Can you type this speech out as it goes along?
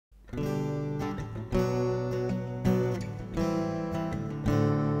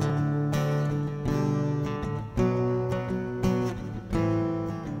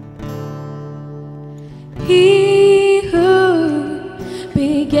He who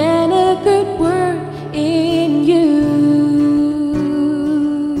began a good work in you.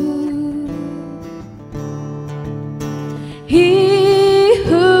 He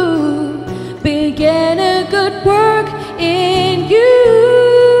who began a good work in you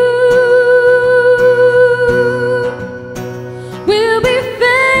will be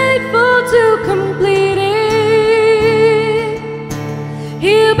faithful to complete it.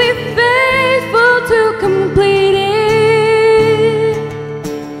 He'll be faithful to complete it.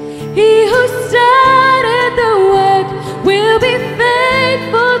 He who started the work will be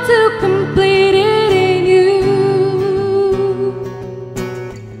faithful to complete it in you.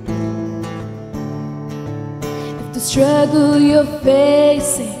 If the struggle you're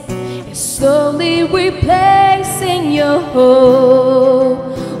facing is slowly replacing your hope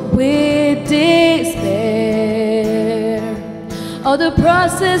with despair, or the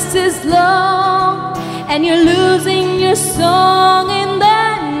process is long and you're losing your song in the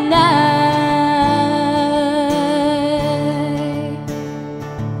night,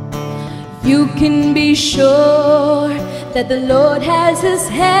 you can be sure that the Lord has His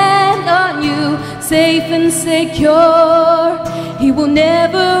hand on you, safe and secure. He will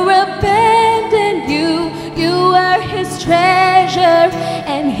never abandon you. You are His treasure,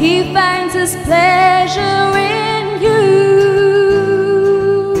 and He finds His pleasure in you.